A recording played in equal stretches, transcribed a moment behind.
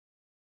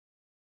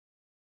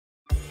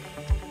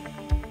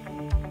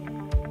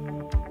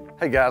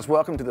Hey guys,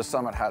 welcome to the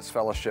Summit Heights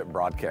Fellowship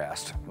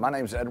broadcast. My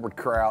name's Edward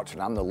Crouch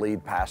and I'm the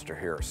lead pastor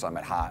here at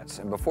Summit Heights.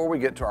 And before we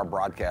get to our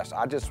broadcast,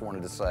 I just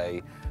wanted to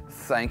say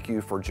thank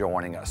you for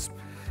joining us.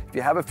 If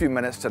you have a few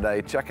minutes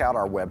today, check out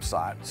our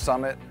website,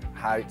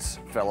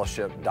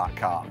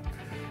 summitheightsfellowship.com,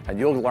 and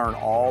you'll learn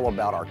all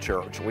about our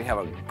church. We have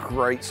a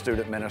great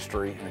student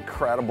ministry, an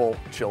incredible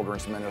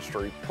children's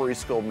ministry,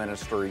 preschool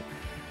ministry,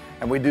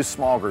 and we do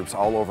small groups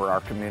all over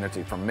our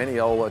community, from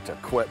Mineola to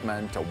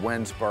Quitman to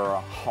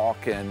Winsboro,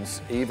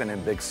 Hawkins, even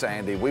in Big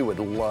Sandy. We would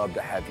love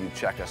to have you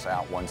check us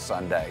out one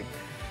Sunday.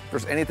 If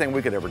there's anything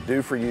we could ever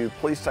do for you,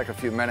 please take a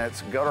few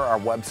minutes, go to our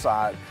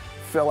website,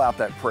 fill out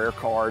that prayer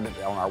card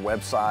on our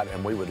website,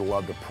 and we would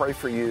love to pray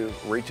for you,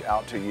 reach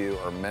out to you,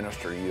 or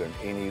minister to you in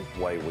any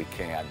way we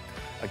can.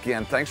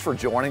 Again, thanks for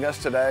joining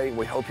us today.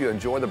 We hope you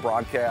enjoy the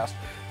broadcast.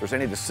 If there's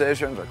any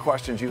decisions or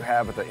questions you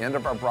have at the end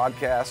of our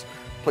broadcast,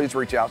 please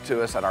reach out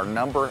to us at our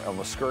number on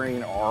the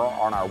screen or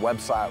on our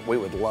website. We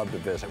would love to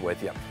visit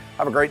with you.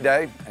 Have a great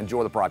day.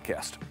 Enjoy the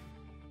broadcast.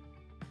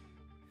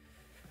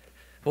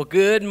 Well,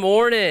 good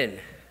morning.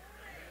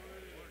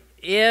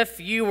 If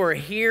you were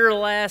here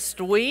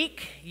last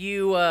week,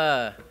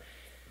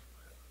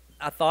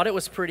 I thought it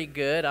was pretty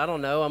good. I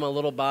don't know, I'm a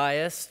little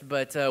biased,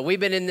 but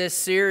we've been in this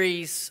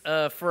series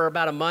for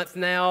about a month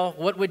now.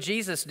 What would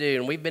Jesus do?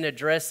 And we've been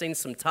addressing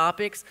some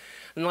topics.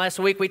 And last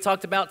week we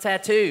talked about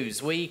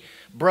tattoos. We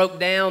broke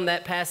down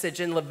that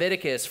passage in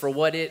Leviticus for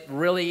what it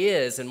really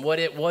is and what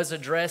it was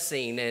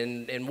addressing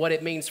and what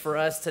it means for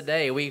us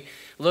today. We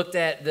looked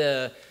at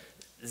the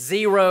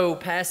 0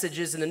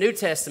 passages in the New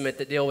Testament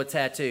that deal with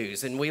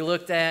tattoos, and we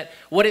looked at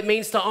what it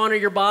means to honor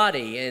your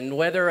body and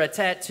whether a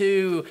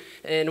tattoo,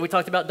 and we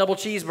talked about double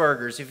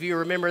cheeseburgers, if you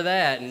remember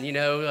that. And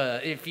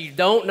if you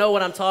don't know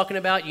what I'm talking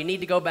about, you need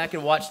to go back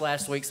and watch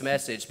last week's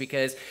message,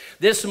 because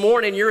this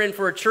morning you're in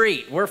for a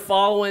treat. We're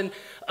following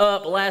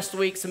up last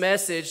week's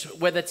message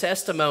with a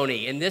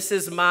testimony, and this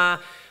is my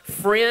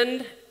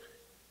friend.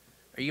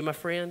 Are you my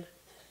friend?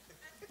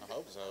 I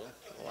hope so.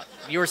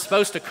 You were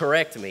supposed to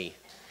correct me.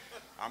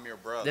 I'm your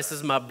brother. This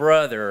is my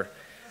brother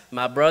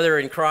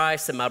in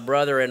Christ and my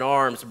brother in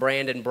arms,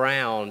 Brandon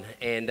Brown.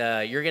 And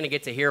you're going to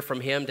get to hear from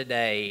him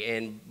today.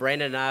 And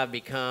Brandon and I have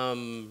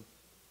become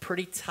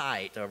pretty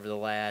tight over the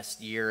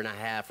last year and a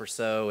half or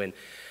so. And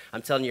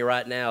I'm telling you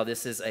right now,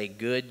 this is a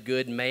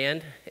good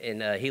man.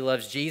 And he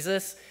loves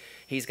Jesus.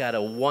 He's got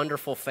a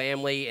wonderful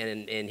family,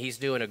 and he's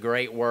doing a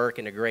great work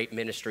and a great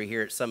ministry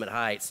here at Summit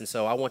Heights. And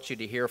so I want you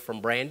to hear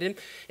from Brandon.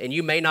 And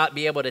you may not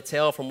be able to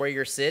tell from where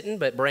you're sitting,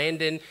 but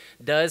Brandon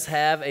does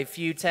have a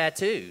few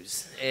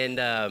tattoos.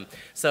 And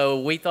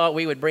so we thought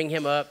we would bring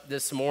him up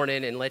this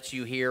morning and let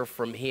you hear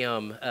from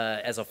him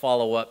as a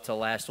follow-up to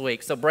last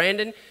week. So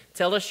Brandon,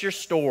 tell us your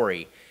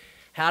story.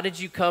 How did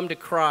you come to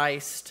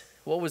Christ?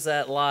 What was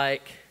that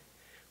like?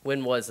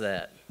 When was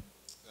that?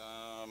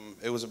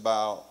 It was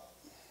about...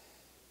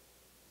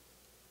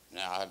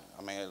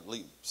 at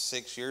least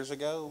 6 years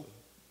ago.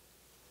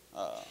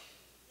 I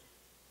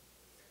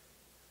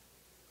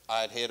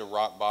had hit a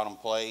rock bottom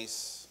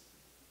place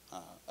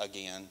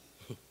again.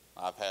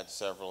 I've had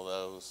several of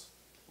those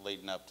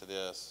leading up to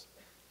this.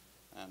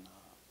 And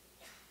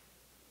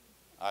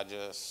I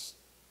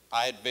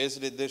had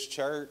visited this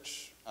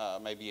church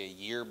maybe a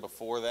year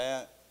before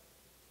that,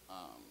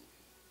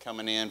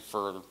 coming in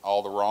for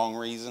all the wrong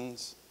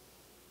reasons.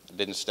 I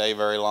didn't stay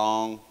very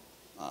long.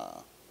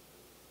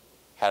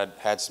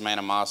 Had some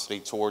animosity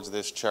towards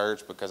this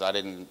church because I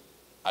didn't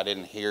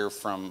hear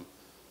from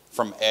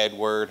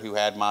Edward, who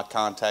had my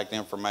contact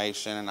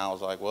information, and I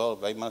was like, well,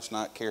 they must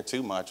not care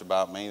too much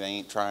about me. They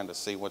ain't trying to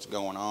see what's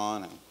going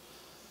on. And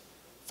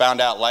found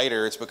out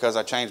later it's because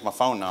I changed my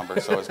phone number,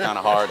 so it's kind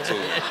of hard to.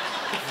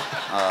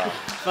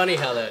 Funny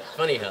how that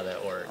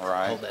works. All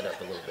right. Hold that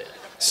up a little bit.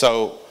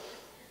 So,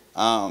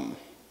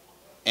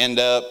 end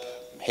up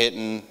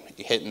hitting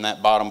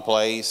that bottom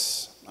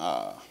place.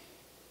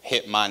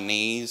 Hit my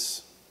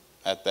knees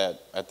at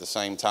the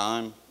same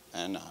time,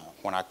 and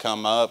when I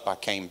come up, I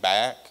came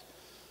back,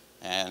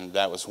 and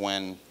that was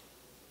when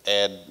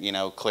Ed,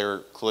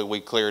 we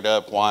cleared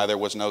up why there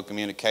was no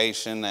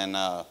communication, and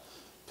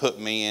put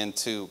me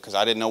into, because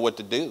I didn't know what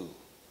to do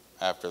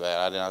after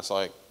that. I was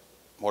like,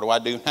 what do I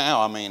do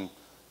now? I mean,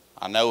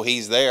 I know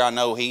he's there. I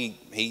know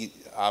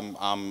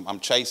I'm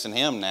chasing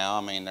him now.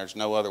 I mean, there's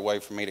no other way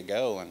for me to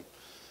go, and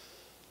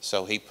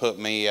so he put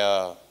me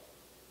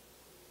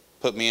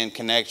in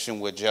connection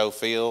with Joe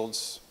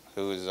Fields,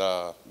 who's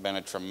been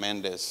a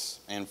tremendous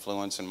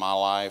influence in my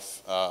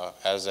life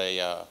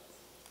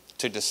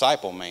to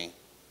disciple me,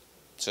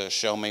 to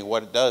show me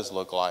what it does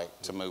look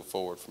like to move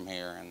forward from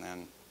here. And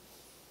then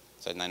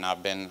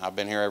I've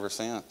been here ever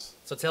since.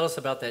 So tell us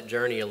about that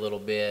journey a little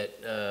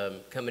bit,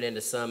 coming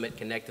into Summit,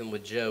 connecting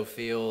with Joe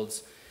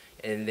Fields,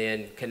 and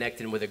then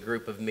connecting with a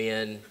group of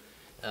men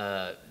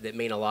that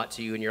mean a lot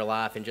to you in your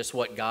life, and just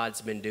what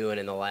God's been doing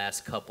in the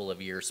last couple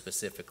of years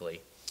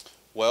specifically.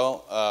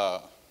 Well,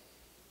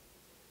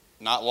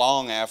 not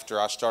long after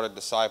I started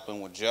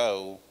discipling with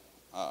Joe,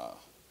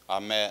 I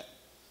met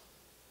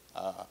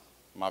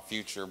my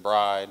future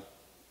bride,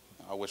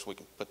 I wish we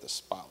could put the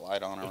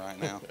spotlight on her right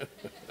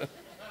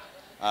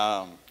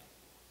now.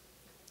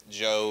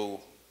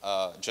 Joe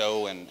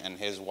and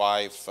his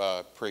wife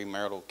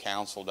premarital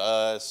counseled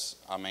us.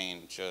 I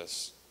mean,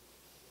 just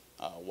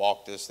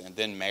walked us and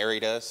then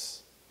married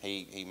us.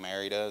 He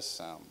married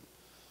us.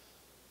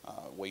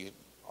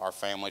 Our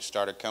family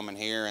started coming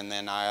here, and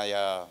then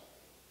I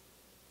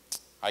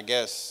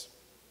guess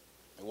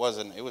it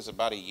was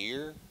about a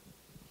year,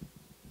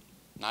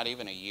 not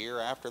even a year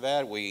after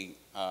that.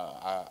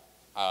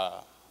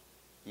 I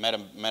met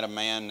a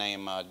man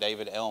named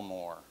David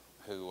Elmore,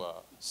 who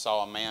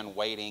saw a man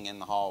waiting in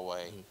the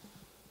hallway,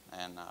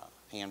 and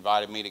he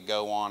invited me to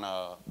go on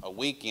a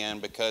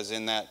weekend, because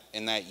in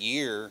that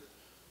year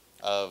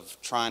of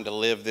trying to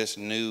live this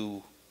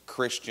new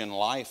Christian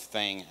life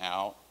thing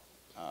out,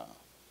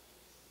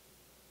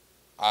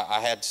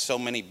 I had so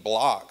many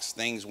blocks.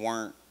 Things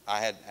weren't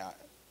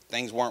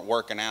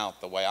working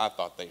out the way I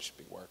thought they should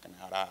be working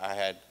out. I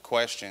had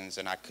questions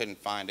and I couldn't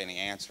find any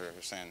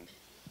answers, and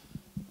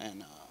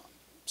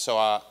so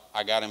I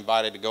got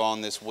invited to go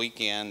on this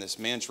weekend, this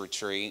men's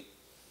retreat,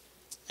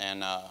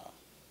 and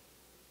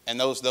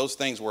those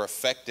things were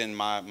affecting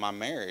my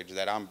marriage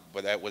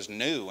that was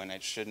new, and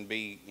it shouldn't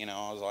be.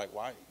 I was like,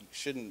 why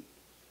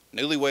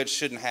newlyweds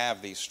shouldn't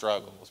have these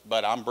struggles,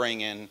 but I'm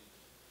bringing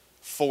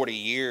 40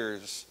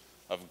 years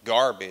of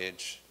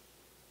garbage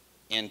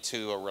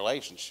into a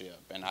relationship,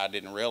 and I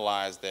didn't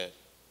realize that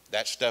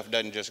stuff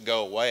doesn't just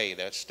go away.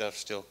 That stuff's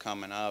still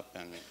coming up,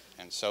 and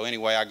so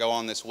anyway, I go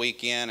on this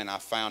weekend and I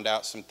found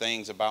out some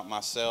things about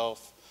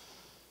myself.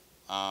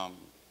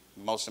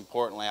 Most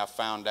importantly, I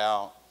found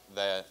out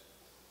that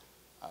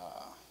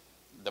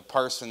the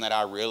person that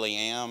I really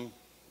am,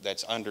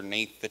 that's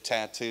underneath the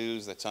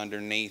tattoos, that's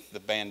underneath the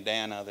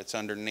bandana, that's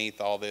underneath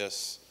all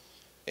this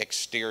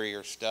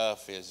exterior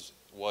stuff,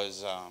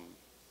 was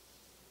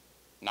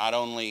not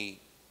only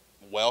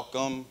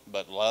welcome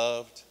but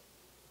loved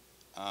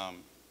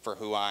for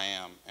who I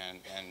am,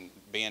 and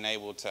being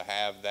able to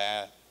have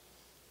that,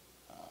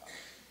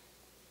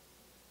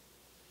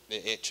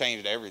 it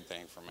changed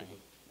everything for me.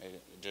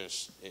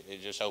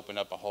 It just opened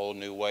up a whole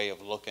new way of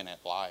looking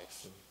at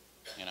life,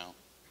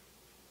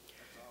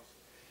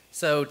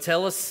 So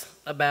tell us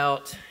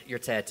about your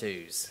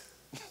tattoos.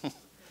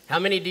 How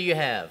many do you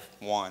have?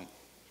 One.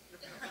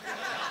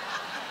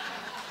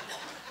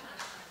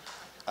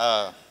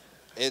 I'm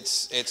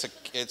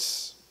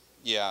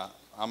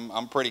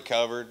pretty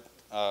covered,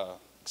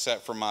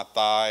 except for my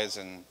thighs,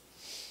 and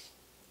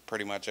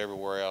pretty much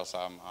everywhere else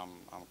I'm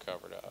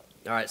covered up.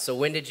 All right, so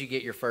when did you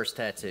get your first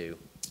tattoo?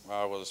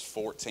 I was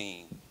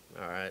 14.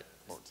 All right.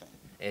 14.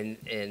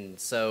 And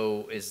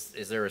so is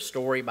there a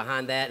story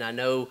behind that? And I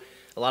know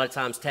a lot of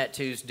times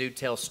tattoos do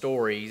tell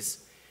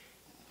stories.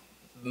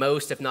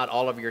 Most, if not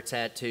all of your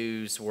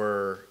tattoos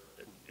were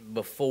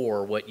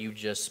before what you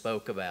just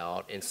spoke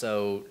about. And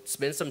so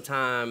spend some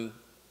time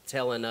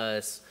telling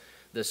us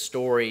the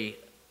story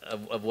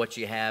of what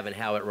you have and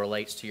how it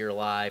relates to your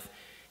life.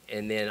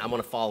 And then I'm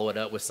going to follow it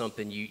up with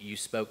something you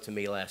spoke to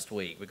me last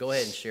week. But go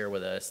ahead and share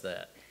with us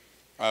that.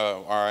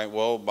 All right.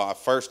 Well, my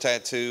first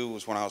tattoo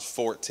was when I was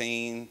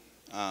 14.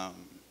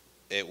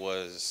 It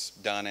was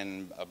done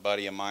in a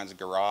buddy of mine's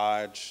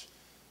garage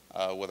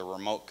with a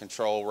remote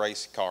control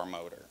race car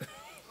motor.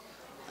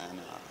 And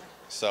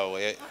so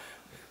it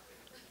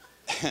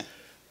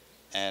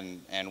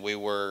and we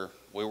were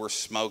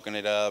smoking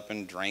it up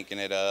and drinking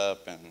it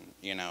up, and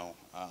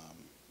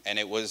and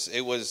it was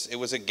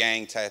a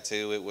gang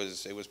tattoo. It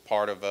was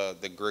part of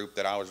the group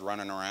that I was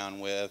running around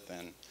with,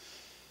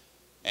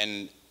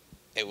 and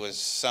it was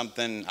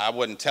something I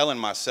wasn't telling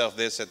myself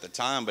this at the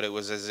time, but it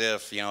was as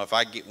if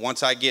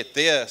once I get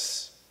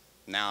this,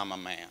 now I'm a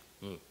man.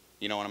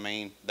 You know what I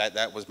mean?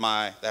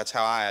 That's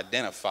how I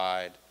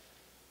identified.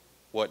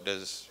 How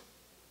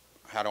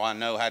do I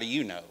know? How do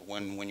you know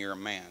when you're a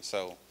man?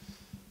 So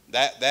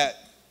that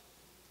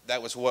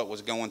was what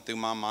was going through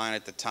my mind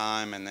at the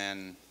time, and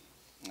then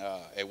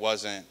it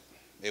was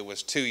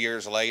 2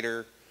 years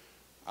later.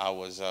 I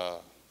was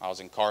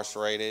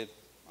incarcerated.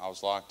 I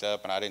was locked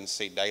up, and I didn't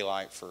see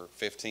daylight for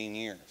 15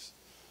 years.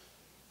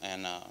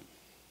 And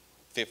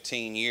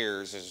 15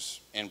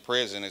 years in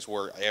prison is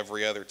where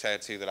every other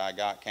tattoo that I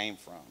got came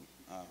from.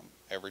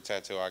 Every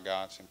tattoo I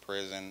got's in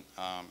prison.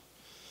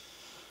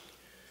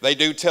 They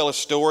do tell a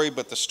story,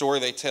 but the story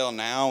they tell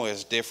now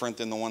is different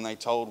than the one they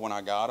told when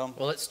I got them.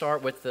 Well, let's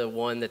start with the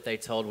one that they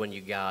told when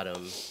you got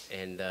them,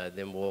 and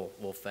then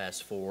we'll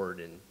fast forward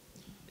and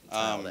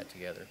tie all that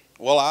together.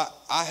 Well,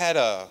 I had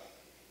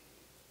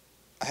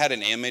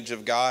an image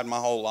of God my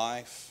whole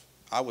life.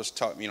 I was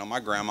taught, my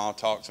grandma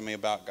talked to me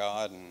about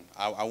God, and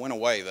I went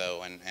away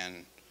though, and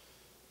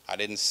I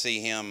didn't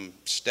see him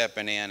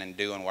stepping in and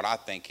doing what I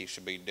think he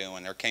should be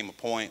doing. There came a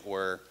point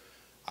where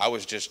I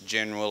was just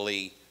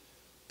generally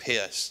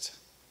pissed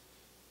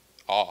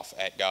off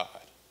at God.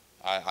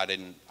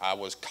 I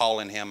was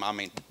calling him,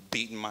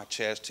 beating my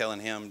chest,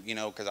 telling him,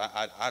 because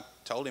I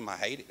told him I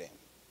hated him.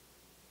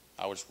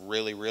 I was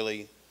really,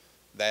 really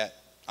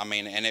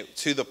and it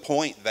to the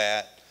point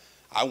that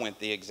I went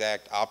the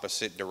exact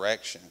opposite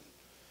direction.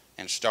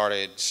 and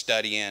started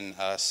studying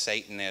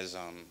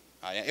Satanism,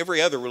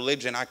 every other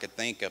religion I could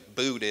think of,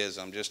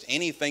 Buddhism, just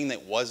anything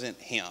that wasn't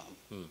him,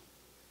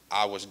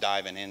 I was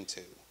diving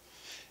into.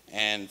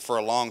 And for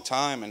a long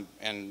time,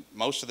 and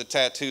most of the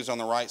tattoos on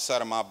the right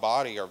side of my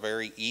body are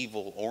very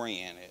evil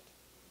oriented.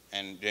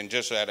 And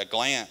just at a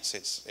glance,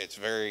 it's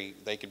very,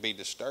 they could be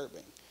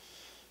disturbing.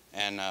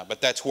 And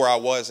but that's where I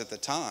was at the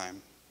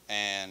time.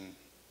 And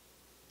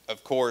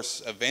of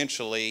course,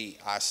 eventually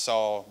I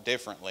saw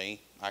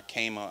differently. I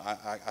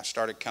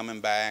started coming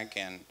back,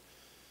 and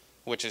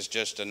which is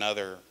just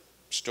another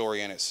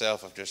story in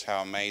itself of just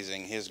how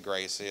amazing His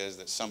grace is,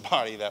 that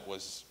somebody that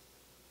was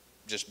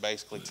just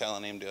basically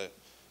telling him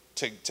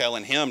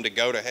to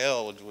go to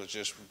hell was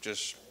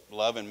just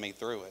loving me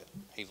through it.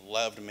 He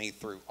loved me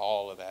through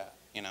all of that,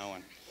 you know.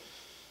 And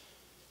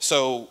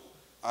so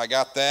I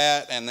got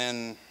that, and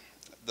then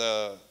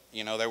I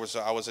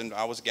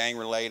was gang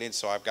related,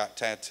 so I've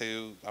got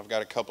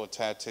a couple of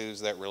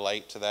tattoos that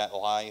relate to that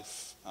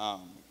life.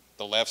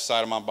 The left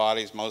side of my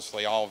body is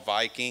mostly all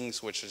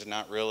Vikings, which is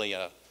not really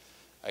a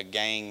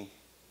gang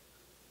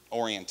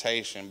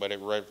orientation, but it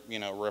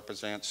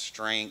represents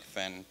strength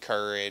and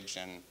courage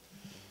and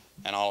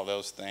all of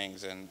those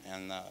things.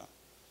 And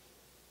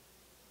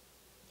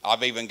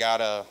I've even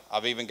got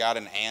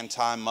an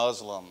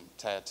anti-Muslim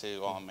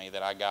tattoo on me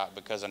that I got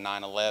because of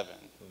 9/11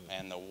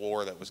 and the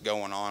war that was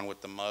going on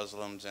with the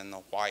Muslims and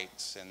the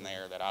whites in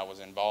there that I was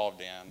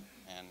involved in.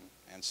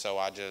 And so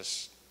I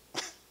just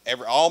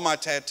all my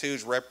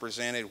tattoos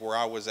represented where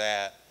I was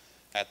at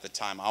the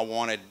time. I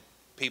wanted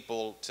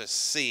people to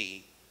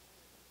see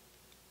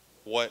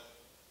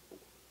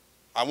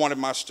I wanted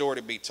my story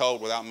to be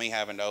told without me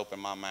having to open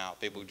my mouth.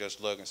 People just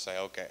look and say,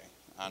 okay,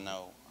 I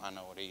know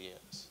what he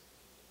is.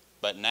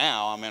 But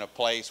now I'm in a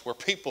place where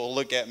people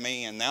look at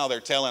me and now they're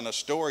telling a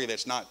story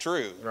that's not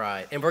true.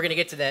 Right, and we're going to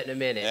get to that in a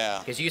minute. Yeah.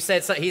 Because he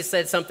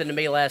said something to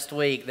me last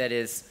week that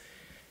is,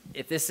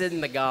 if this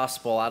isn't the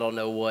gospel, I don't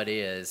know what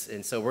is.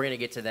 And so we're going to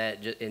get to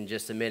that in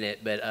just a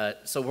minute.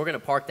 But so we're going to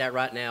park that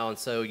right now. And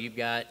so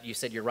you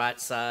said your right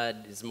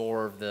side is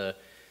more of the,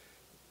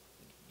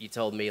 you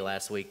told me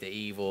last week, the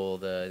evil,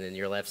 and then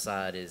your left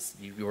side is,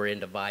 you were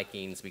into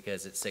Vikings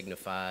because it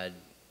signified,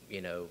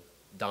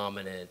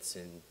 dominance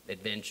and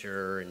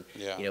adventure and,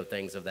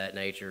 things of that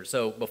nature.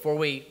 So before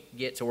we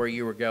get to where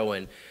you were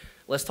going,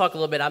 let's talk a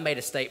little bit. I made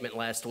a statement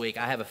last week.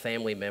 I have a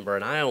family member,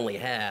 and I only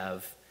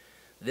have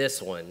this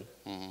one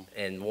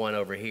and one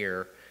over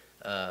here.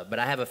 But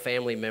I have a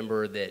family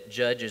member that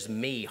judges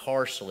me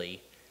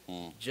harshly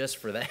just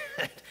for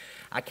that.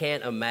 I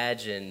can't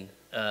imagine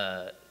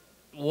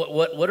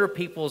what are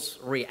people's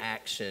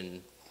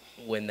reaction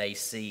when they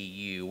see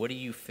you? What do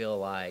you feel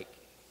like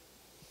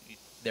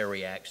their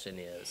reaction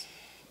is?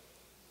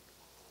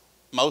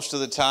 Most of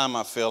the time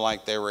I feel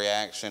like their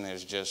reaction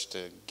is just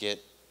to get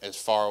as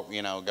far,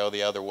 go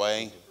the other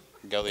way,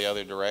 go the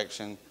other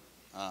direction,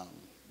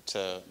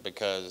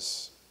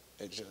 because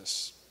it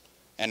just,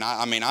 and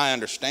I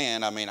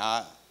understand.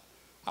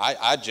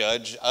 I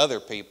judge other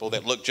people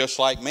that look just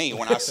like me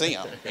when I see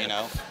them,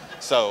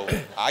 so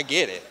I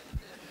get it.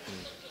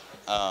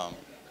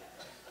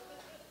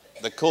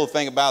 The cool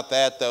thing about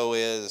that though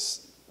is,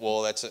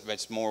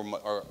 it's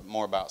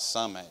more about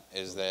Summit,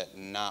 is that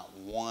not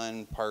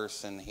one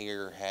person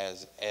here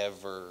has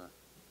ever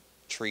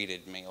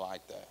treated me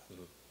like that.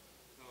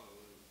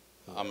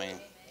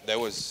 There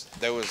was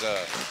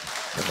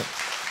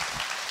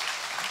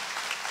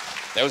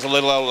a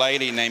little old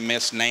lady named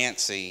Miss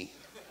Nancy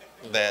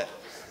that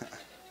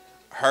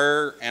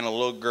her and a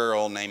little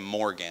girl named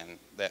Morgan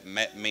that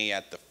met me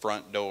at the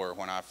front door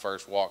when I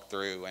first walked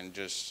through, and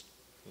just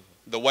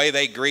the way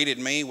they greeted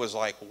me was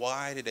like,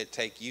 why did it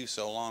take you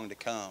so long to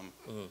come?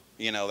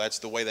 That's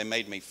the way they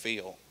made me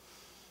feel.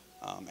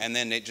 And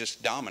then it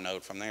just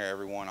dominoed from there.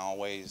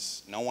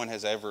 No one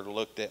has ever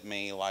looked at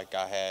me like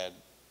I had,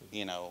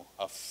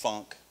 a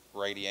funk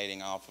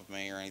radiating off of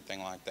me or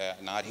anything like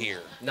that. Not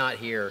here. Not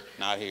here.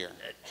 Not here.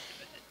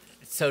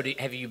 So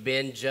have you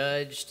been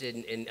judged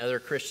in other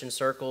Christian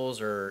circles,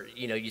 or,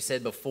 you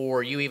said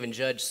before you even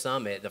judged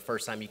Summit, the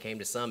first time you came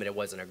to Summit, it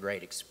wasn't a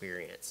great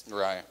experience.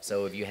 Right.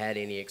 So have you had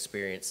any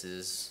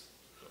experiences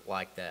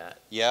like that?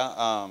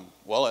 Yeah.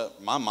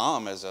 My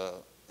mom is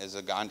a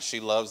guy, and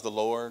she loves the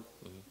Lord,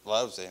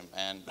 loves Him.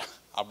 And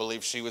I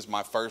believe she was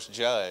my first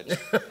judge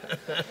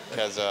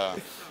because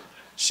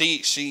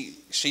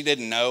she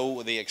didn't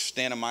know the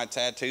extent of my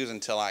tattoos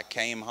until I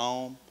came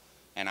home.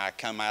 And I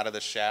come out of the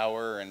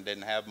shower and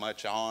didn't have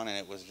much on, and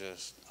it was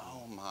just,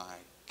 oh my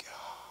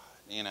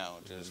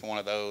God, just one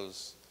of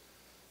those.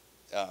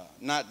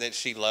 Not that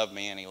she loved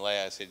me any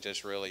less, it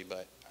just really.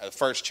 But the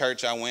first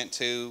church I went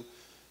to,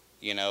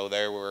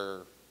 there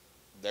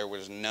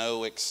was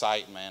no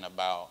excitement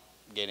about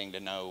getting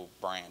to know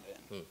Brandon.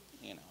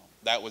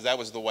 That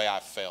was the way I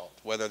felt.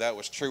 Whether that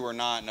was true or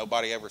not,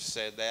 nobody ever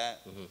said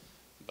that.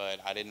 But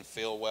I didn't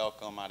feel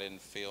welcome. I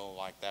didn't feel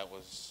like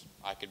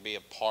I could be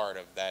a part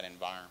of that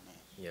environment.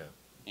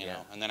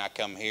 Yeah. And then I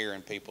come here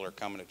and people are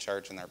coming to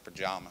church in their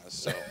pajamas,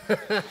 so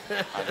it's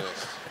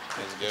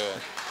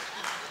good.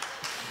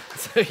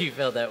 So you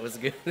felt that was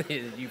good.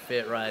 You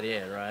fit right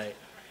in, right?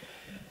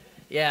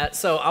 Yeah,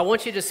 so I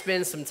want you to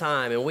spend some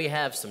time, and we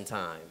have some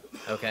time,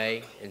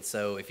 okay? And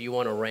so if you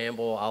want to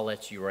ramble, I'll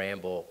let you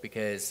ramble,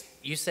 because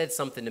you said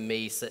something to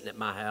me sitting at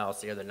my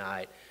house the other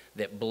night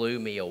that blew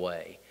me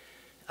away.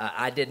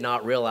 I did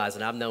not realize,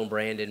 and I've known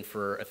Brandon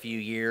for a few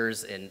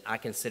years, and I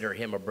consider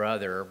him a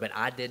brother, but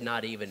I did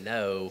not even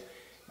know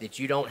that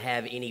you don't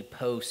have any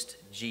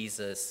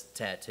post-Jesus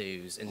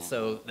tattoos. And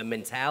so the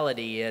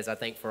mentality is, I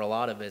think for a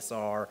lot of us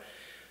are,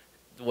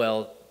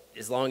 well,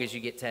 as long as you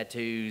get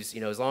tattoos,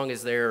 as long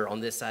as they're on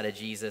this side of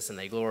Jesus and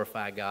they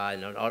glorify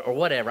God or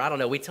whatever. I don't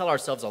know. We tell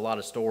ourselves a lot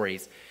of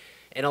stories.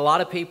 And a lot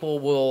of people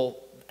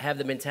will have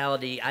the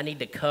mentality, I need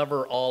to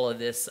cover all of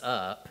this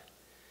up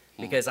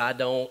because I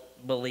don't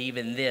believe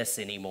in this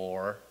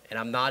anymore, and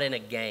I'm not in a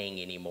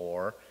gang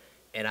anymore,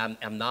 and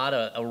I'm not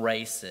a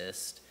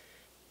racist.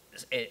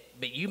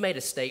 But you made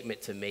a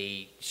statement to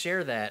me.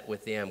 Share that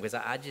with them,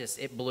 because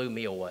it blew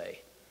me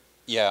away.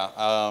 Yeah.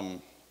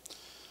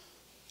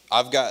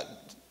 I've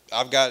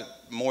got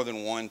more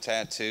than one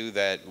tattoo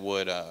that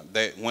would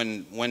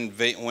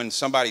when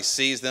somebody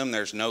sees them,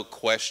 there's no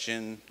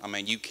question. I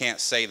mean, you can't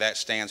say that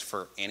stands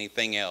for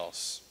anything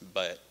else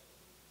but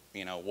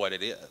what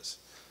it is.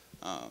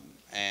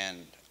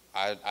 And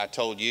I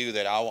told you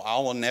that I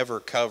will never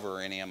cover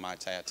any of my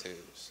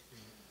tattoos.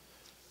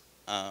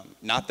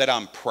 Not that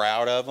I'm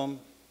proud of them,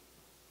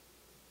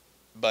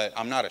 but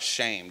I'm not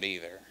ashamed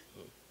either.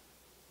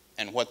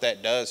 And what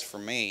that does for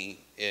me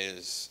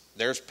is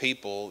there's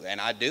people,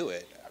 and I do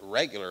it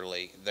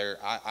regularly.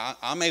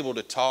 I'm able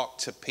to talk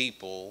to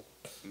people,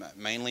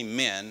 mainly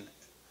men,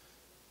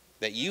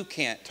 that you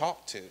can't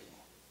talk to,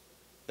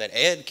 that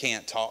Ed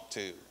can't talk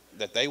to,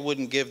 that they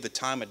wouldn't give the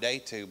time of day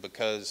to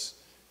because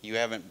you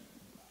haven't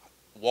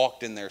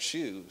walked in their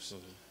shoes.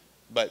 Mm-hmm.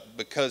 But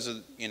because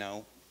of,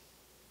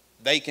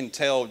 they can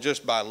tell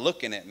just by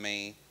looking at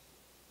me,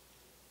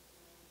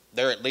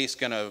 they're at least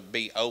going to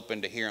be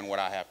open to hearing what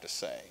I have to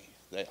say.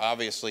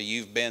 Obviously,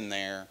 you've been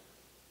there.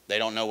 They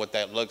don't know what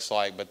that looks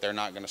like, but they're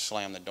not going to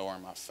slam the door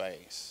in my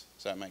face.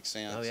 Does that make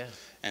sense? Oh, yeah.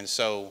 And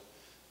so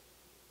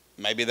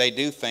maybe they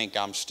do think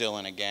I'm still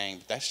in a gang,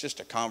 but that's just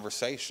a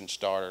conversation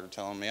starter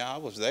telling me, I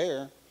was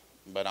there,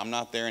 but I'm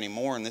not there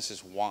anymore, and this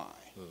is why.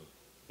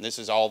 And this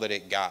is all that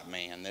it got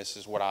me, and this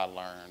is what I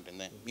learned. And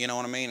then, you know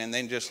what I mean? And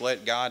then just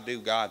let God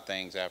do God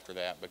things after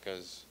that,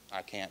 because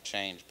I can't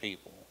change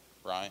people,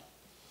 right?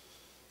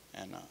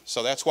 And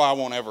so that's why I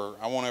won't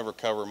ever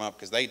cover them up,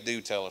 because they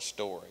do tell a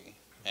story,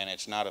 and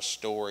it's not a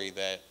story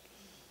that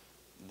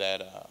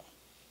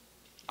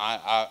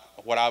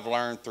what I've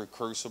learned through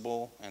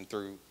Crucible and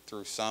through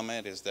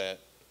Summit is that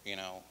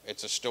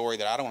it's a story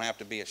that I don't have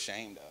to be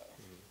ashamed of.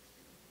 Mm-hmm.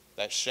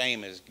 That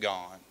shame is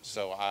gone.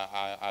 So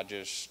I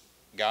just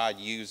God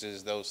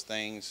uses those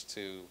things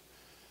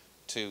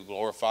to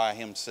glorify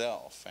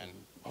Himself, and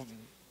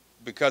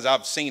because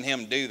I've seen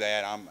Him do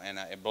that, and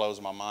it blows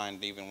my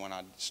mind even when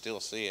I still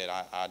see it.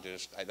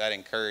 That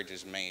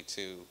encourages me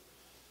to,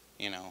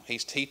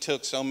 He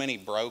took so many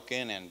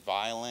broken and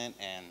violent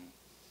and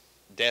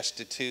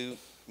destitute,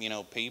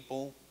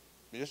 people,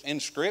 just in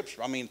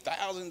Scripture. I mean,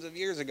 thousands of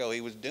years ago, He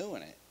was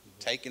doing it,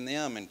 taking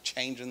them and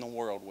changing the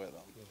world with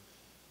them.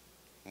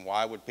 And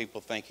why would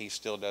people think He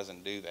still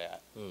doesn't do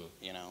that?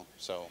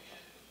 So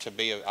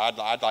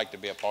I'd like to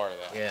be a part of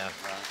that. Yeah.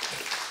 Right?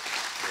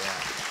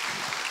 Yeah.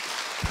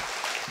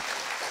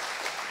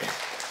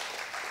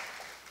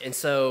 And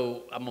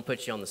so I'm going to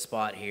put you on the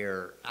spot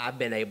here. I've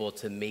been able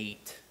to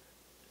meet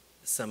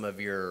some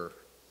of your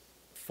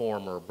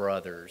former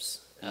brothers.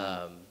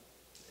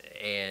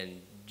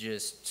 And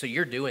just, so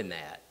you're doing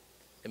that.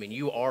 I mean,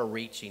 you are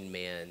reaching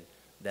men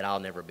that I'll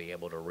never be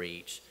able to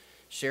reach.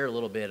 Share a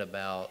little bit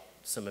about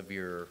some of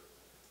your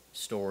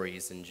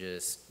stories and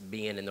just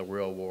being in the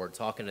real world,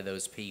 talking to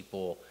those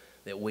people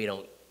that we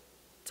don't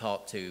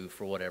talk to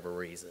for whatever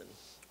reason.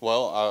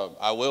 Well,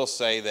 I will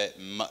say that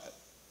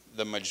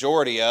the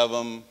majority of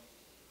them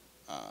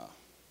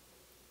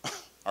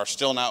are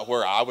still not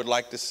where I would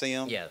like to see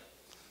them. Yeah.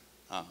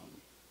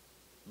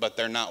 But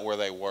they're not where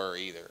they were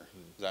either.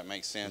 Does that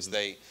make sense?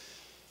 Mm-hmm.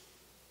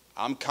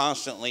 I'm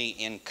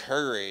constantly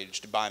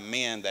encouraged by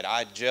men that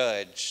I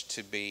judge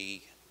to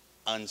be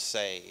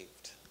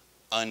unsaved,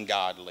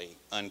 ungodly,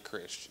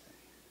 unchristian.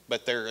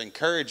 But they're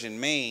encouraging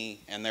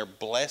me, and they're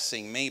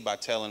blessing me by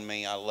telling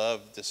me, I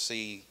love to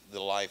see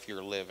the life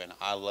you're living.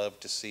 I love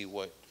to see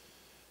what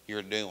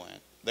you're doing.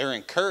 They're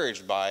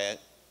encouraged by it.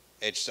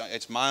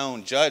 It's my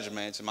own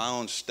judgment. It's my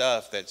own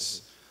stuff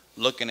that's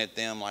looking at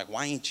them like,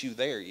 why ain't you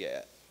there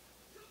yet?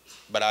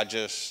 But I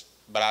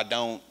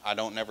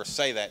don't never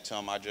say that to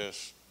them. I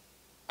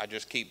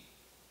just keep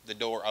the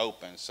door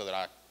open so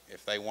that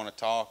if they want to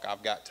talk,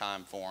 I've got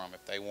time for them.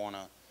 If they want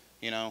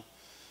to,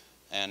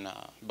 and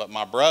but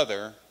my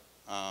brother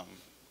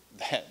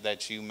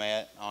that you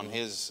met on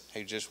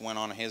who just went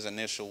on his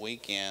initial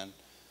weekend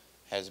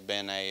has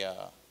been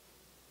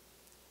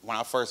when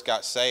I first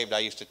got saved, I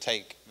used to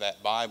take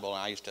that Bible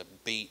and I used to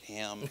beat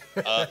him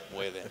up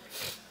with it.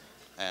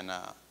 And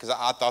because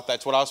I thought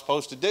that's what I was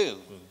supposed to do.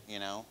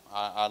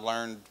 I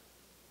learned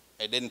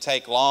it didn't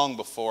take long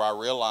before I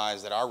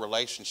realized that our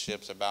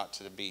relationship's about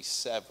to be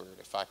severed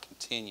if I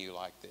continue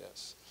like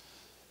this.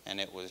 And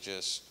it was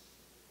just,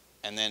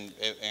 and then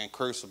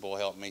Crucible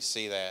helped me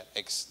see that.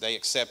 They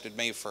accepted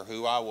me for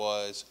who I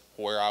was,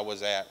 where I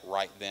was at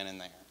right then and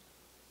there.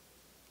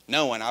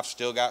 Knowing I've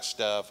still got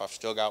stuff, I've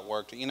still got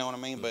work to, you know what I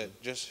mean?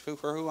 But just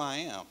for who I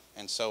am.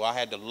 And so I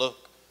had to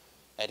look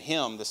at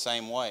him the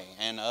same way,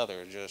 and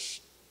others.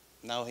 Just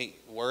know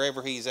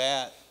wherever he's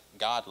at,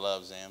 God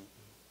loves him.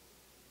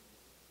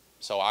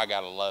 So I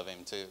got to love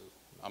him too.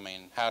 I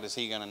mean, how is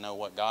he going to know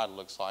what God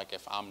looks like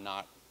if I'm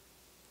not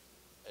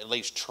at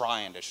least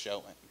trying to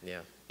show him?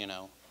 Yeah. You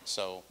know.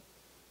 So,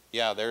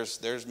 yeah,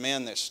 there's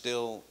men that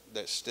still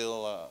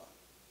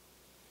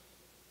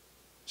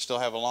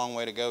have a long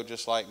way to go,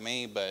 just like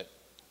me. But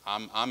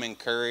I'm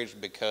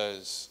encouraged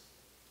because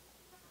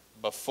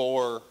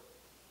before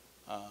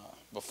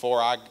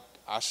I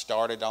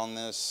started on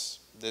this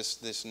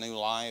new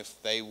life,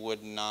 they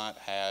wouldn't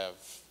have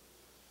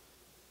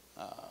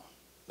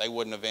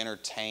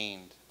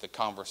entertained the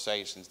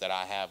conversations that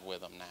I have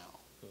with them now.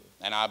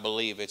 And I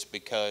believe it's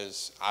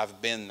because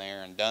I've been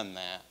there and done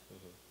that.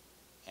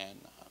 And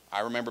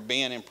I remember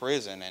being in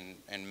prison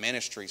and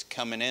ministries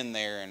coming in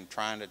there and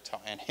trying to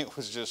talk, and it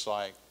was just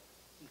like,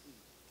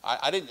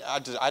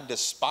 I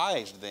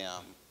despised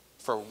them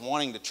for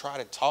wanting to try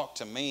to talk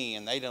to me,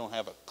 and they don't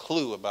have a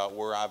clue about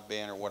where I've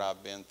been or what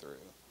I've been through.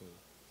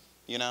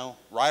 You know,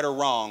 right or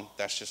wrong,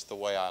 that's just the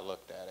way I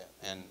looked at it.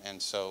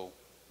 And so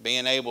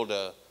being able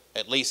to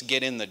at least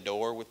get in the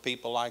door with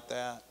people like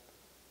that,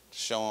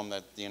 show them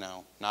that, you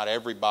know, not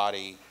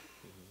everybody,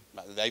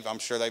 I'm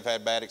sure they've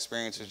had bad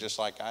experiences just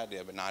like I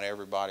did, but not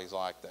everybody's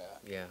like that.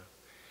 Yeah.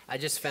 I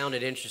just found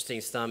it interesting,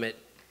 Stummett,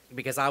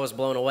 because I was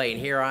blown away, and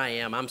here I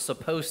am. I'm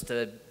supposed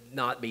to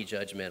not be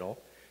judgmental.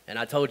 And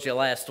I told you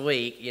last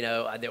week, you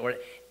know,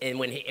 and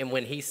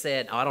when he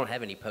said, oh, I don't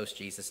have any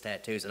post-Jesus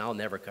tattoos, and I'll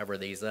never cover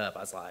these up, I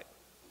was like,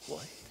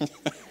 what?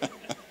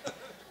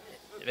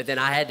 But then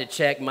I had to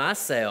check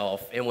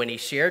myself, and when he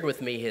shared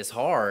with me his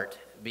heart,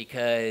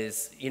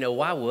 because, you know,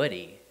 why would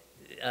he?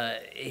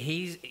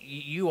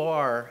 You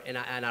are, and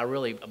I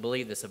really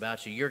believe this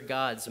about you, you're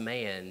God's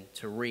man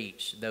to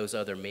reach those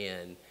other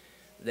men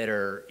that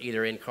are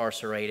either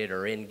incarcerated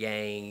or in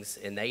gangs,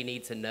 and they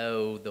need to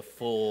know the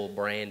full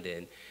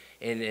Brandon.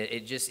 And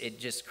it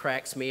just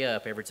cracks me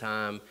up every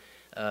time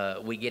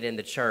we get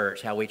into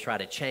church, how we try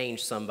to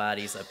change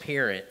somebody's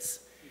appearance.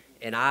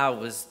 And I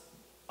was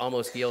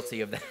almost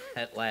guilty of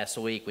that last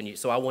week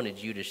so I wanted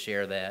you to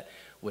share that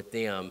with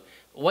them.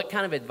 What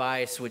kind of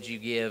advice would you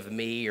give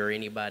me or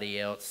anybody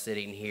else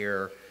sitting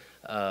here?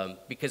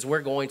 Because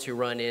we're going to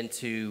run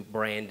into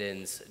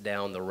Brandons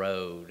down the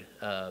road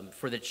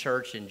for the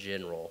church in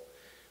general.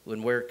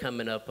 When we're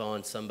coming up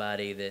on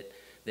somebody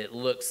that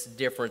looks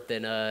different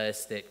than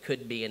us, that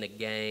could be in a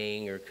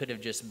gang or could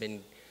have just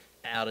been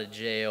out of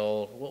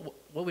jail,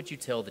 what would you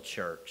tell the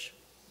church?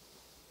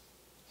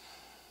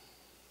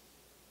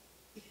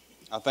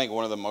 I think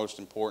one of the most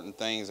important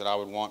things that I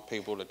would want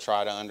people to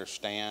try to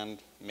understand,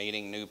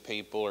 meeting new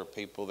people or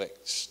people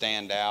that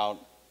stand out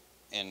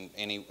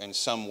in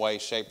some way,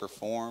 shape, or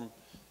form,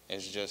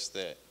 is just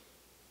that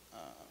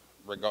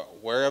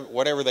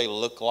whatever they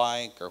look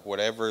like or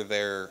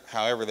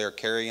however they're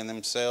carrying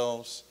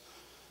themselves,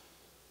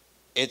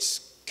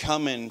 it's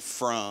coming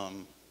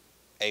from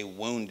a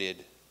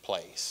wounded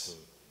place.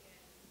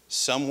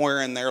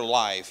 Somewhere in their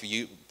life,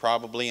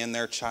 probably in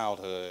their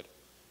childhood,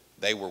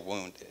 they were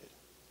wounded.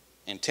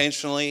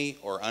 Intentionally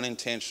or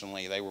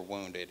unintentionally, they were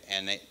wounded,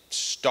 and it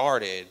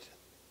started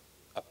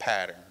a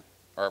pattern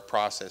or a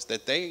process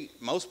that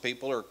most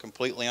people are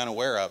completely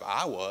unaware of.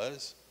 I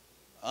was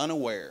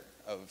unaware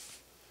of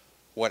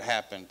what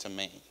happened to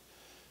me,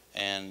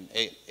 and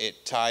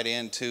it tied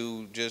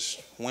into just,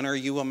 when are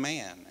you a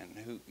man?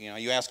 And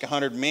you ask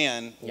 100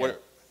 men, Yeah.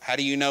 How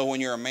do you know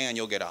when you're a man?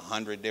 You'll get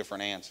 100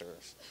 different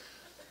answers.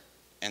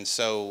 And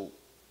so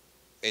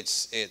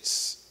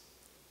it's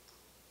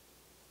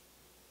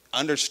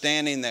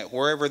understanding that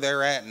wherever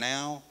they're at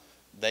now,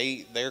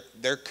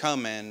 they're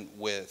coming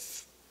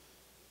with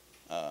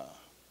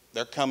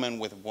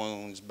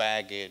wounds,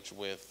 baggage,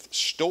 with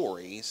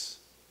stories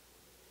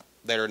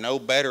that are no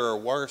better or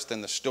worse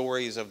than the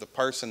stories of the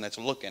person that's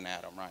looking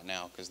at them right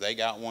now, because they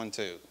got one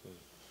too.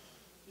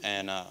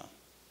 And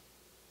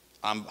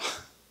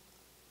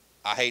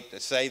I hate to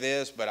say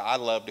this, but I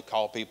love to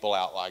call people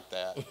out like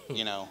that.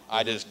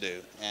 I just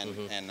do. And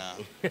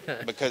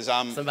because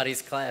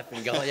Somebody's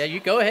clapping, going, yeah, you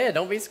go ahead,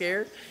 don't be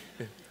scared.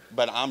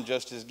 But I'm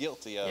just as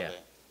guilty of it.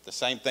 The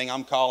same thing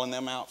I'm calling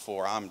them out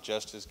for, I'm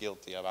just as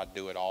guilty of. I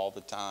do it all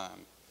the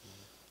time.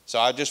 So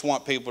I just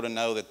want people to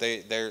know that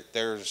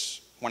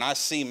there's, when I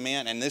see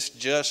men, and this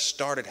just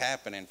started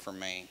happening for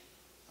me,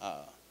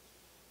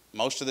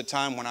 most of the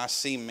time when I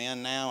see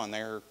men now and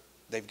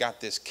they've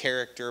got this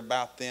character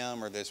about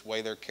them or this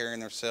way they're carrying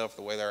themselves,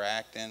 the way they're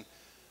acting,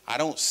 I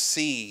don't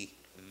see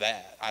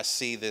that. I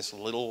see this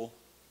little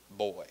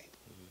boy.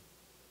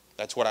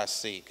 That's what I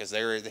see, because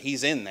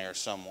he's in there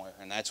somewhere,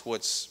 and that's where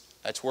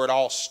it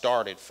all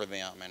started for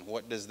them. And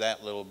what does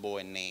that little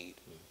boy need?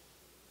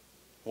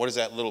 What does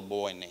that little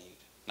boy need?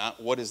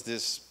 Not what is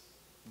this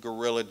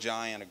gorilla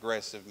giant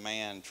aggressive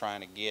man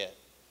trying to get.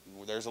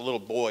 There's a little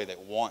boy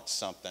that wants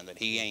something that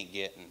he ain't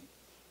getting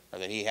or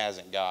that he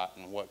hasn't got,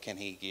 and what can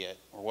he get,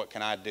 or what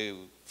can I do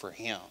for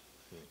him?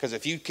 Because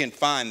if you can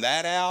find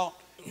that out,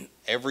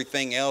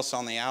 everything else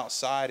on the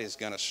outside is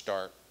going to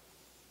start,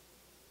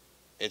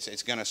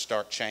 it's going to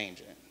start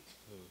changing.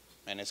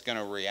 And it's going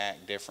to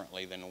react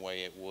differently than the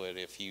way it would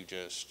if you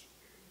just,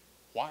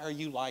 why are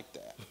you like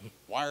that?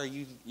 Why are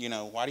you,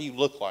 why do you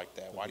look like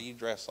that? Why do you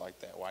dress like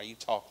that? Why do you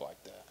talk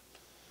like that?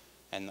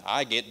 And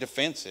I get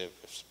defensive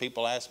if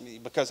people ask me,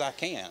 because I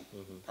can,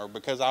 or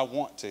because I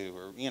want to,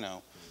 or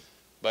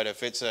But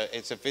if it's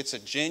a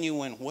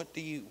genuine, what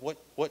do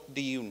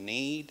you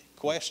need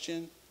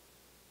question,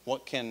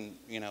 what can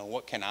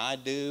I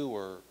do,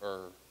 or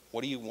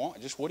what do you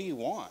want? Just what do you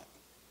want?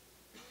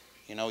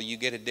 You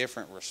get a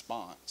different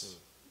response.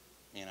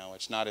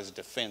 It's not as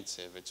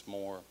defensive. It's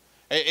more.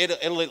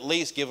 It'll at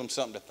least give them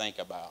something to think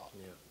about.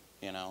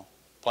 Yeah.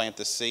 Plant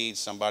the seed,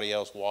 somebody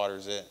else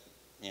waters it.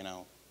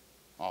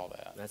 All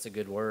that. That's a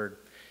good word.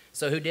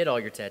 So who did all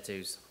your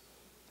tattoos?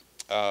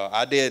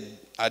 I did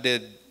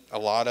a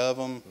lot of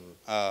them.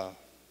 About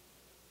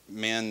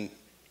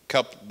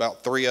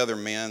 3 other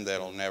men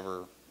that'll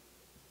never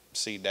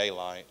see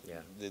daylight. Yeah.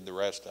 Did the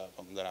rest of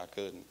them that I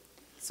couldn't.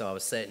 So I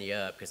was setting you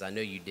up because I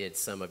knew you did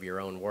some of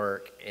your own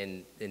work,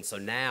 and so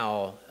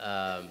now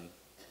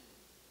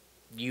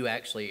you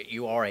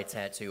are a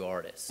tattoo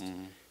artist,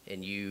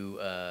 and you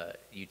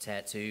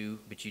tattoo,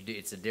 but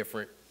it's a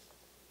different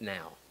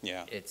now.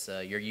 Yeah. It's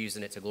you're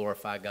using it to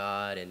glorify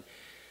God, and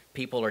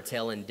people are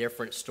telling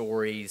different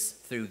stories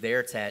through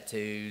their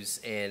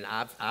tattoos. And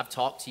I've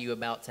talked to you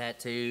about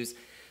tattoos.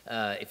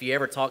 If you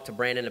ever talk to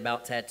Brandon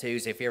about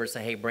tattoos, if you ever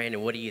say, "Hey,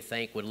 Brandon, what do you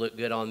think would look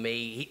good on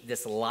me?"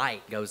 This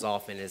light goes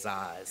off in his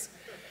eyes.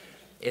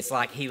 It's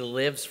like he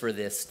lives for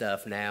this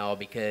stuff now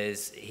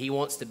because he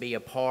wants to be a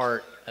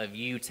part of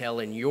you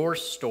telling your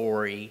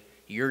story,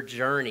 your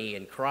journey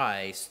in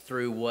Christ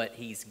through what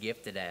he's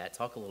gifted at.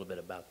 Talk a little bit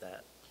about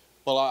that.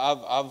 Well,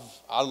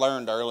 I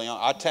learned early on.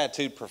 I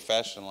tattooed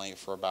professionally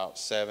for about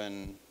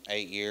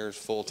 7-8 years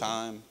full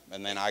time,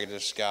 and then I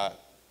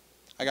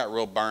got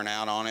real burnt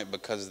out on it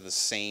because of the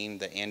scene,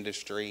 the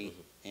industry,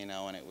 and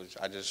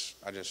I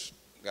just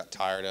got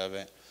tired of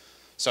it.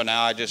 So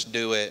now I just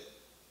do it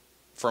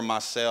for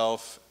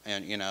myself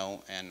and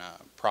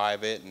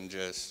private, and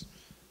just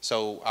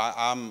so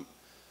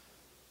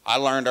I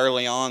learned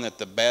early on that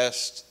the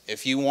best,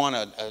 if you want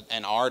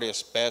an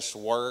artist's best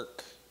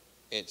work,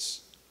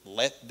 it's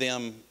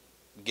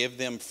give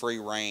them free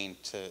rein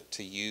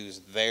to use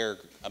their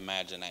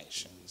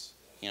imaginations.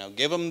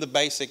 Give them the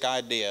basic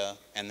idea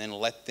and then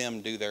let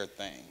them do their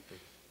thing.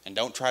 And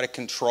don't try to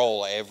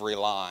control every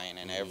line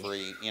and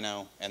every,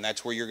 and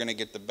that's where you're going to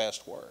get the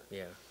best work.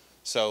 Yeah.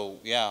 So,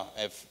 yeah,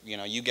 if,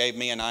 you gave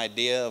me an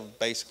idea of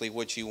basically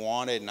what you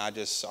wanted, and I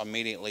just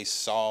immediately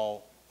saw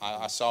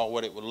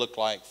what it would look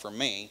like for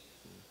me.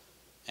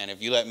 And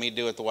if you let me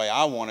do it the way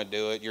I want to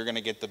do it, you're going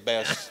to get the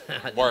best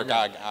work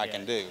I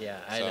can do. Yeah,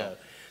 I know.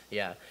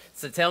 Yeah.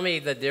 So tell me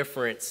the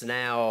difference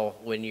now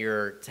when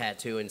you're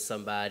tattooing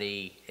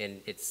somebody,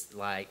 and it's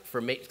like, for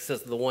me,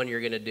 because the one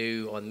you're going to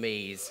do on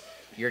me is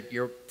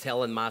you're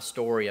telling my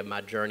story of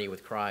my journey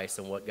with Christ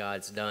and what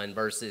God's done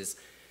versus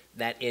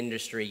that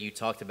industry you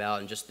talked about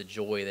and just the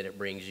joy that it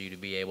brings you to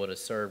be able to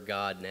serve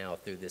God now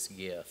through this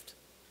gift.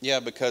 Yeah,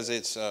 because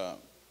it's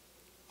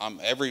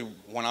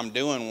when I'm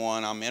doing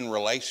one, I'm in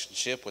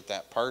relationship with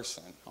that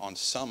person on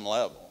some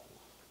level.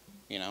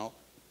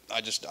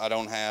 I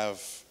don't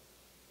have,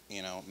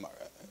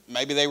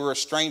 maybe they were a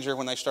stranger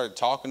when they started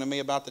talking to me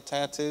about the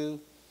tattoo,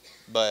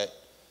 but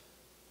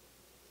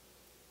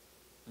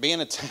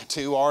being a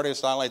tattoo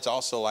artist, it's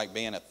also like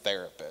being a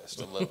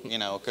therapist a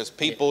little, because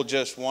people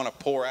just want to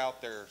pour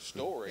out their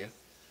story.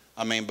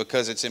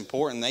 Because it's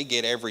important they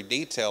get every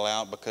detail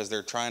out because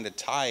they're trying to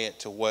tie it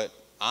to what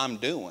I'm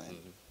doing.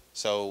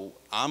 So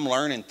I'm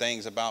learning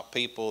things about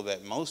people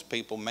that most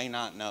people may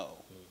not know.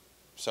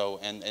 So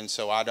and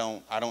so I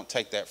don't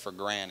take that for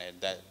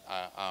granted. That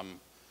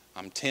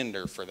I'm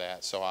tender for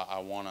that. So I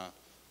want to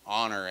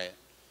honor it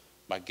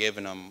by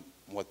giving them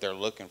what they're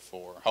looking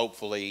for.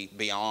 Hopefully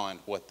beyond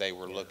what they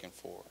were looking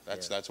for.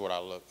 That's what I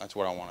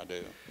want to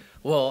do.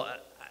 Well,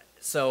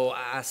 so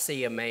I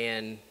see a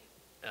man,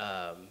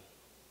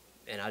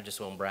 and I just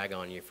want to brag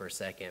on you for a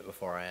second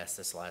before I ask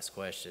this last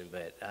question.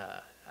 But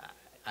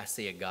I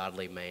see a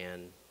godly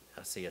man.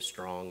 I see a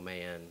strong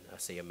man. I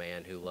see a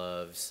man who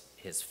loves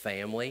his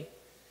family.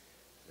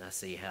 And I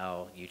see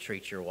how you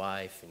treat your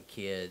wife and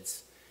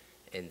kids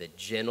and the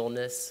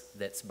gentleness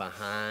that's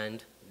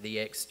behind the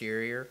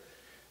exterior.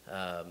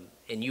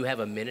 And you have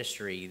a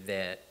ministry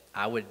that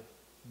I would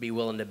be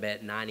willing to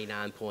bet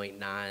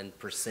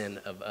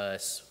 99.9% of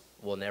us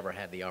will never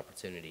have the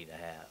opportunity to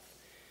have.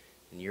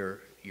 And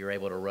you're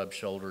able to rub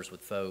shoulders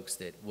with folks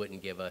that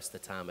wouldn't give us the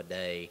time of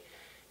day.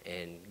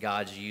 And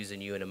God's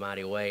using you in a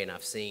mighty way, and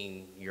I've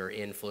seen your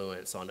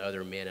influence on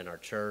other men in our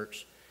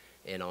church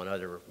and on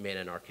other men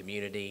in our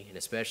community, and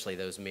especially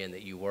those men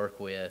that you work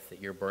with,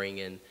 that you're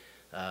bringing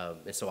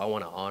And so I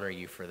want to honor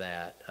you for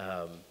that.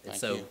 And Thank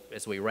so you.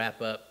 as we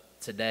wrap up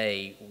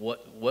today,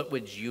 what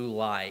would you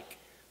like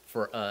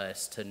for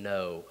us to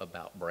know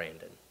about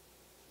Brandon?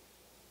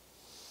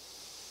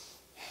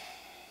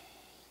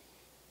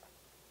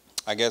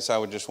 I guess I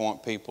would just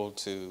want people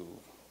to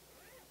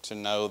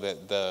know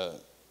that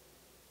the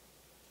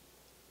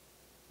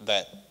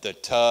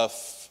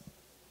tough,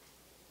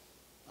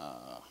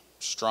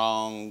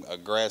 strong,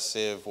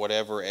 aggressive,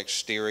 whatever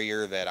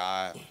exterior that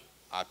I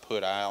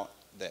put out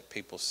that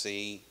people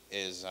see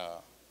is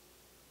I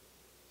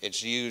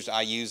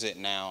use it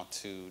now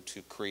to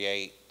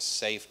create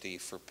safety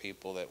for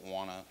people that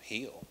want to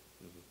heal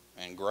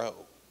and grow.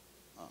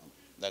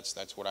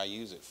 That's what I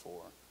use it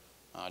for.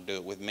 I do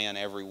it with men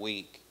every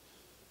week.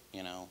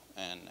 And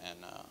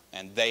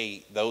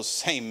those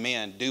same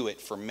men do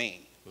it for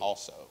me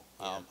also.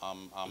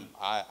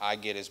 I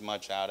get as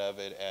much out of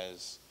it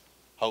as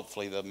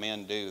hopefully the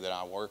men do that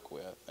I work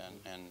with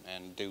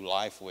and do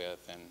life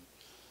with, and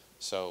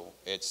so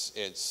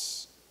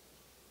it's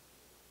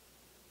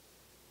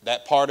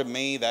that part of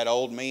me, that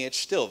old me, it's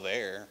still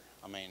there.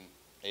 I mean,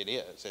 it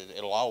is.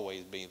 It'll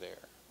always be there.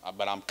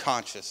 But I'm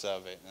conscious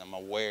of it, and I'm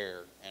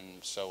aware,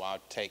 and so I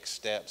take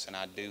steps and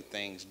I do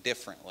things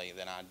differently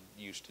than I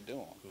used to do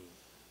them.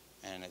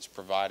 And it's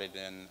provided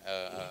in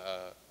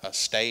a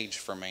stage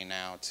for me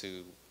now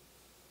to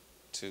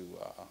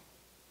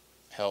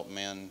help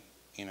men,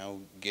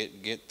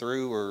 get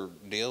through or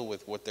deal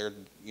with what they're,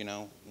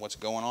 what's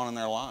going on in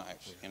their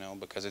lives,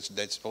 because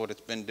that's what it's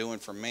been doing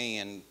for me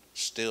and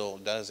still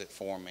does it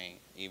for me,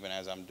 even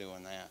as I'm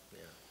doing that.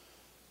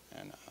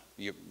 And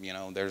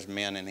there's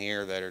men in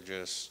here that are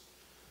just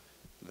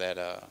that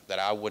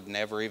I would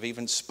never have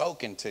even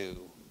spoken to,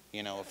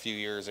 a few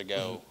years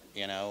ago,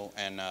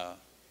 and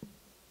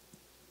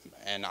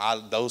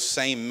those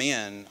same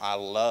men, I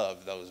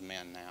love those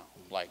men now.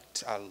 Like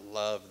I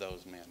love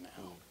those men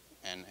now,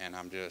 and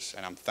I'm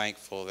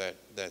thankful that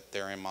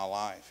they're in my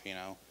life.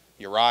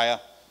 Uriah,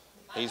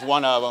 he's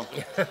one of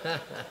them.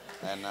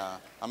 And I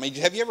mean,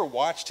 have you ever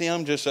watched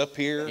him just up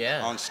here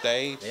on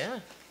stage? Yeah.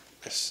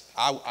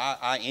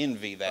 I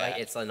envy that.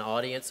 Like it's an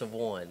audience of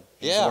one.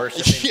 He's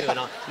worshiping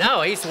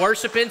he's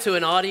worshiping to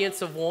an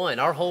audience of one.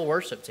 Our whole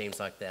worship team's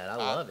like that. I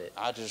love it.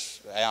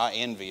 I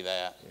envy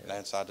that.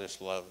 Yeah. I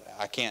just love that.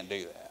 I can't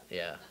do that.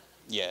 Yeah.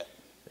 Yet.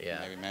 Yeah.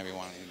 Maybe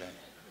one of you do.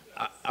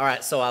 All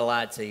right, so I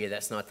lied to you.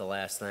 That's not the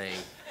last thing.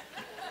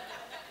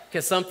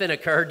 Because something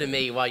occurred to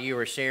me while you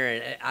were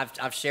sharing.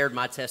 I've shared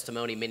my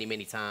testimony many,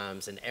 many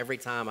times, and every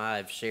time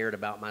I've shared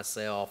about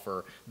myself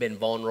or been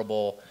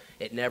vulnerable,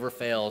 it never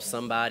fails.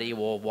 Somebody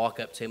will walk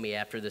up to me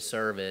after the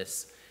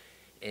service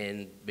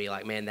and be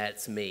like, man,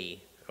 that's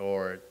me,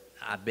 or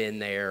I've been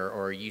there,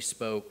 or you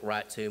spoke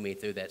right to me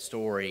through that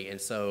story. And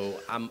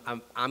so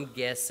I'm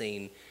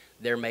guessing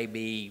there may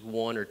be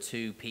one or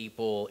two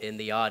people in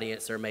the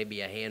audience, there may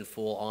be a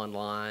handful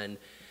online,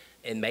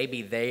 and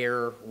maybe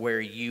they're where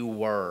you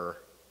were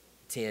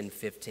 10,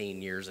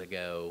 15 years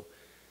ago.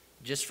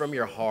 Just from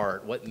your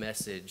heart, what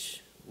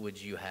message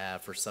would you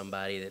have for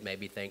somebody that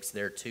maybe thinks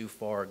they're too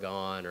far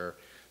gone, or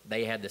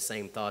they had the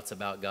same thoughts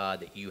about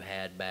God that you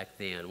had back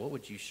then? What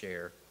would you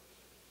share?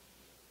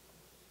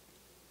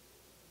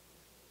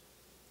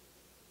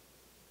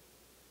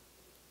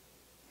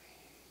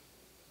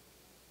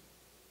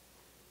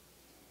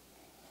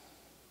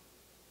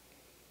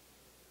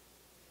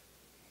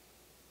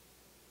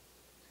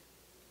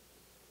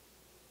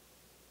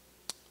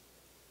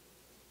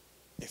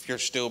 If you're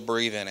still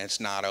breathing, it's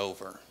not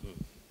over.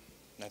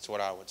 That's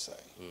what I would say.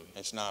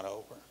 It's not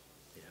over.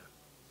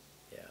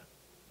 Yeah.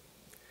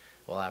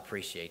 Well, I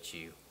appreciate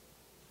you.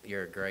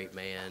 You're a great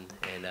man,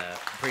 and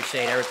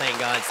appreciate everything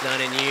God's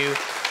done in you.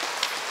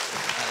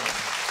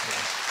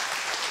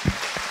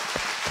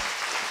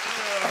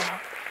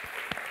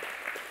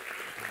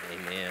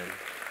 Amen.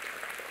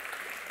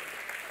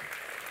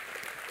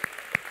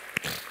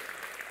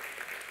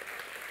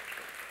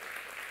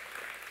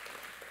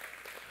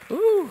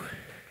 Ooh.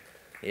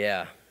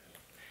 Yeah.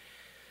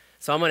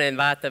 So I'm going to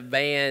invite the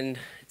band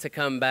to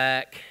come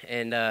back,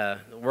 and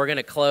we're going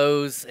to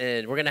close,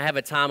 and we're going to have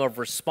a time of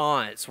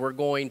response. We're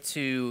going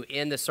to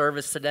end the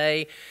service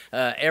today.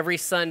 Every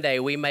Sunday,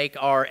 we make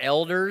our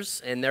elders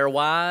and their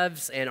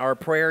wives and our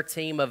prayer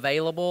team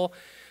available.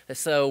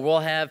 So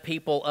we'll have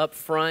people up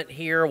front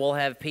here. We'll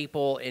have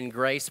people in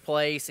Grace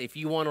Place. If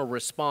you want to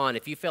respond,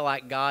 if you feel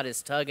like God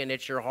is tugging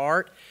at your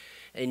heart,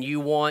 and you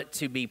want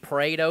to be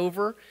prayed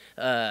over,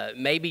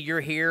 maybe you're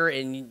here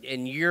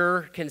and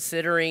you're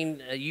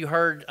considering, you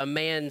heard a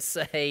man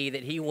say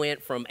that he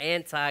went from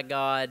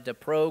anti-God to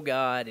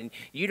pro-God, and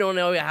you don't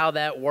know how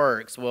that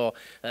works. Well,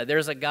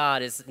 there's a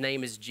God, his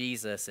name is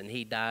Jesus, and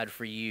he died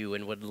for you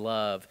and would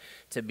love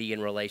to be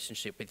in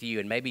relationship with you.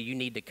 And maybe you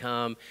need to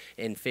come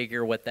and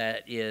figure what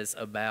that is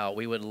about.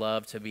 We would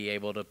love to be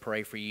able to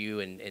pray for you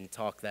and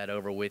talk that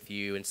over with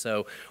you. And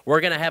so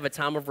we're going to have a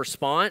time of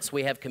response.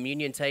 We have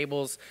communion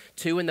tables,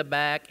 2 in the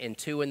back and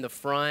 2 in the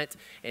front,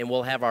 and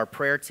we'll have our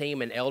prayer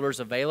team and elders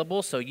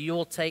available. So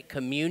you'll take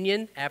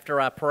communion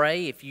after I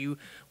pray if you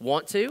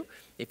want to.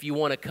 If you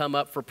want to come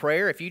up for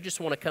prayer, if you just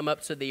want to come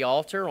up to the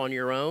altar on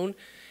your own,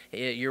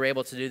 you're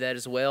able to do that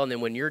as well. And then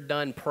when you're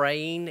done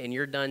praying and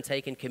you're done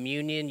taking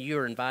communion,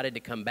 you're invited to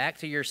come back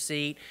to your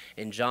seat,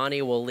 and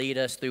Johnny will lead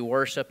us through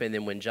worship. And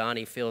then when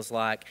Johnny feels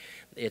like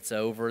it's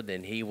over,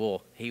 then he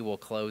will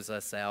close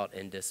us out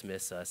and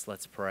dismiss us.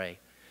 Let's pray.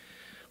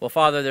 Well,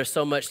 Father, there's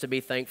so much to be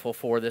thankful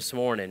for this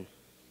morning.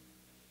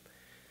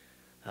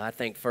 I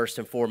think first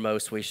and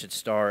foremost we should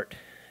start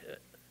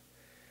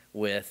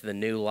with the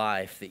new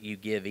life that you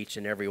give each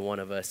and every one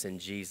of us in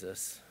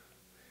Jesus.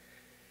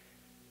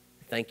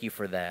 Thank you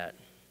for that.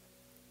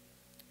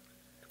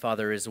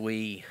 Father, as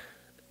we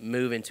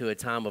move into a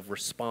time of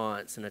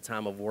response and a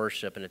time of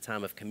worship and a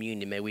time of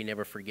communion, may we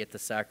never forget the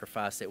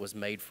sacrifice that was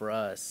made for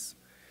us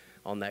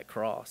on that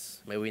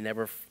cross. May we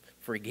never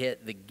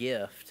forget the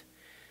gift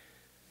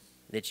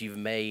that you've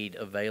made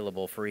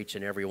available for each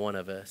and every one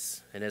of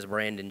us. And as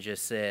Brandon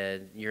just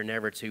said, you're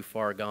never too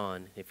far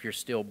gone. If you're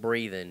still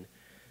breathing,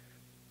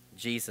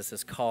 Jesus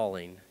is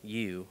calling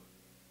you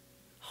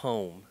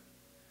home.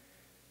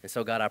 And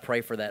so, God, I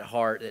pray for that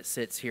heart that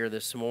sits here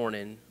this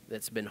morning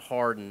that's been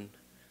hardened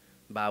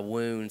by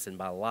wounds and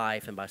by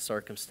life and by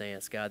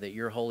circumstance, God, that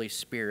your Holy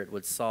Spirit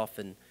would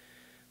soften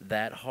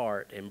that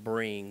heart and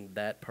bring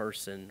that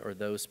person or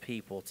those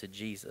people to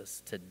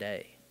Jesus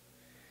today.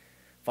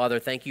 Father,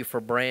 thank you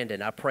for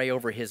Brandon. I pray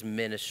over his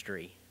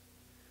ministry.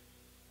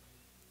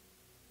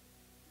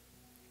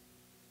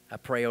 I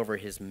pray over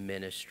his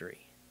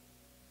ministry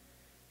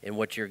and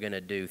what you're going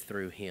to do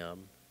through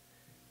him,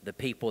 the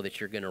people that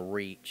you're going to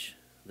reach,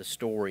 the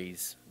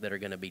stories that are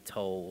going to be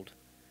told.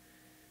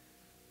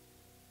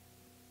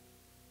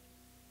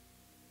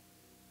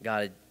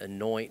 God,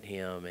 anoint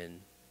him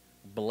and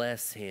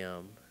bless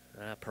him.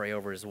 I pray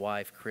over his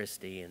wife,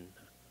 Christy, and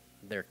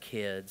their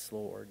kids,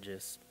 Lord.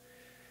 Just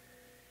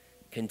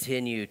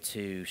continue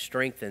to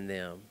strengthen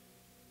them.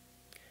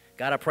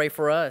 God, I pray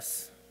for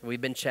us.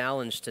 We've been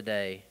challenged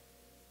today.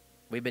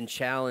 We've been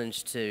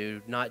challenged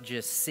to not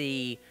just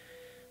see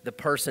the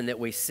person that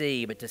we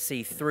see, but to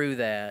see through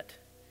that,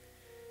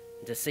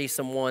 to see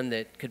someone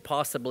that could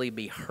possibly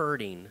be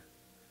hurting.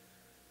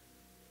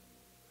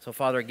 So,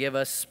 Father, give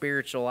us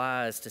spiritual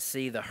eyes to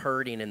see the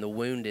hurting and the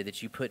wounded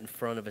that you put in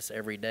front of us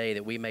every day,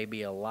 that we may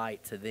be a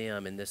light to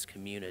them in this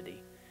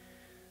community.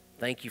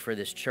 Thank you for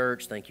this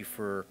church. Thank you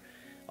for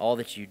all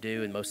that you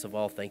do, and most of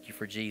all, thank you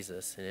for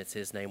Jesus. And it's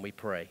his name we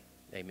pray.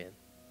 Amen.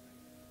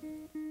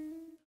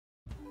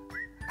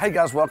 Hey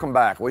guys, welcome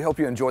back. We hope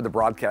you enjoyed the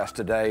broadcast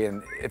today,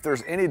 and if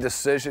there's any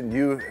decision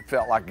you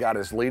felt like God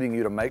is leading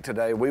you to make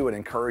today, we would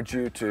encourage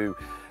you to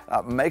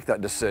make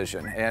that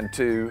decision and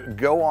to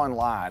go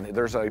online.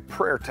 There's a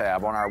prayer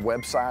tab on our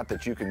website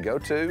that you can go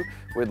to.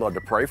 We'd love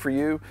to pray for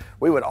you.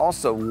 We would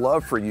also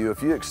love for you,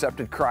 if you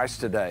accepted Christ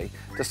today,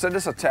 to send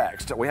us a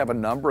text. We have a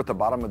number at the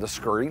bottom of the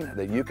screen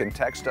that you can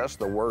text us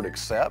the word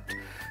accept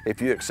if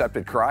you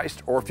accepted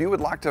Christ, or if you would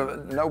like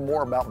to know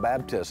more about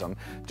baptism,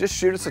 just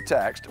shoot us a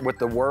text with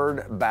the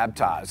word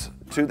baptize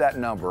to that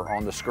number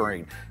on the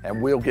screen,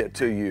 and we'll get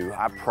to you,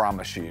 I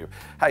promise you.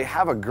 Hey,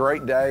 have a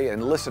great day,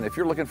 and listen, if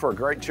you're looking for a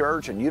great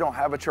church and you don't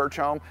have a church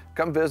home,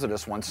 come visit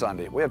us one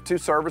Sunday. We have 2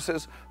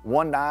 services,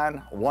 1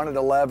 9, 1 at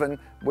 11.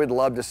 We'd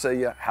love to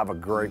see you. Have a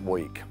great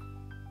week.